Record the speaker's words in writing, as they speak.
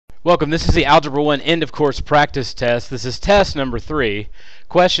Welcome. This is the Algebra 1 end of course practice test. This is test number 3,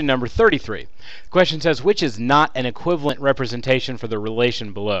 question number 33. The question says, which is not an equivalent representation for the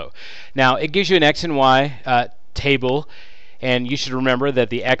relation below? Now, it gives you an x and y table, and you should remember that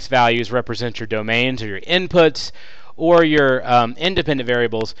the x values represent your domains or your inputs or your independent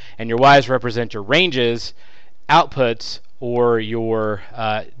variables, and your y's represent your ranges, outputs, or your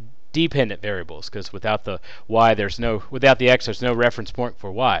dependent variables, because without the y without the x there's no reference point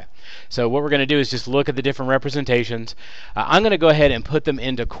for y. So what we're going to do is just look at the different representations. I'm going to go ahead and put them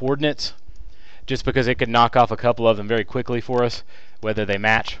into coordinates just because it could knock off a couple of them very quickly for us, whether they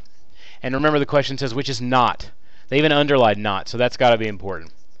match. And remember, the question says which is not. They even underlined not, so that's got to be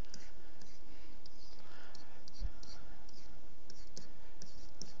important.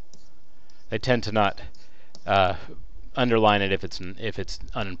 They tend to not underline it if it's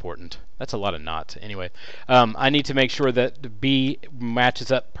unimportant. That's a lot of knots. Anyway, I need to make sure that B matches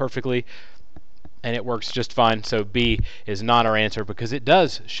up perfectly, and it works just fine. So B is not our answer because it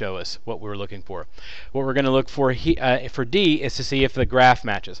does show us what we're looking for. What we're going to look for D is to see if the graph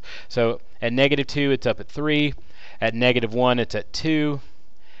matches. So at -2 it's up at 3, at -1 it's at 2,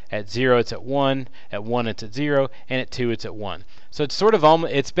 at 0 it's at 1, at 1 it's at 0, and at 2 it's at 1. So it's sort of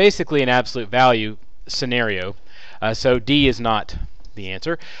it's basically an absolute value scenario. So D is not the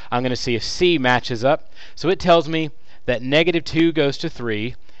answer. I'm going to see if C matches up. So it tells me that -2 goes to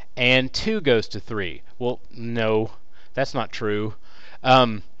 3 and 2 goes to 3. Well, no, that's not true.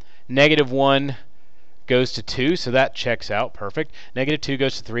 -1 goes to 2, so that checks out. Perfect. -2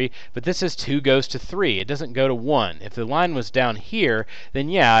 goes to 3, but this says 2 goes to 3. It doesn't go to 1. If the line was down here, then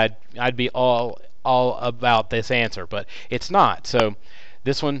yeah, I'd be all about this answer, but it's not. So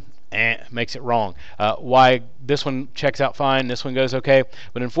this one makes it wrong. This one checks out fine, this one goes okay,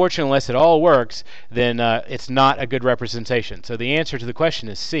 but unfortunately, unless it all works, then it's not a good representation. So the answer to the question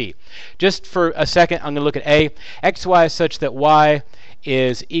is C. Just for a second, I'm going to look at A. xy is such that y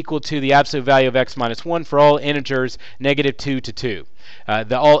is equal to the absolute value of x minus 1 for all integers -2 to 2.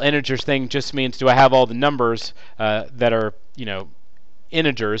 The all integers thing just means, do I have all the numbers that are,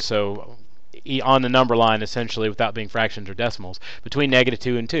 integers, so on the number line essentially without being fractions or decimals, between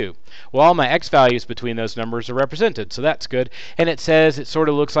 -2 and 2. Well, all my x values between those numbers are represented, so that's good. And it says it sort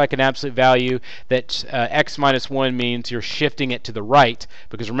of looks like an absolute value that x minus 1 means you're shifting it to the right,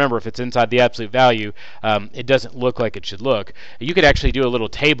 because remember, if it's inside the absolute value, it doesn't look like it should look. You could actually do a little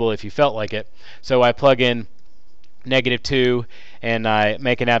table if you felt like it. So I plug in -2 and I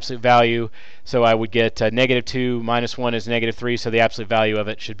make an absolute value, so I would get -2 minus 1 is -3, so the absolute value of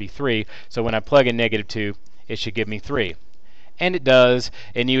it should be 3. So when I plug in -2, it should give me 3, and it does.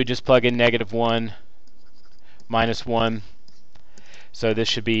 And you would just plug in -1 minus 1, so this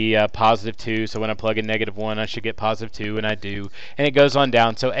should be +2. So when I plug in -1, I should get +2, and I do, and it goes on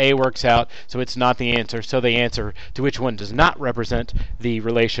down. So A works out, so it's not the answer. So the answer to which one does not represent the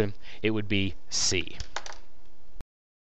relation, it would be C.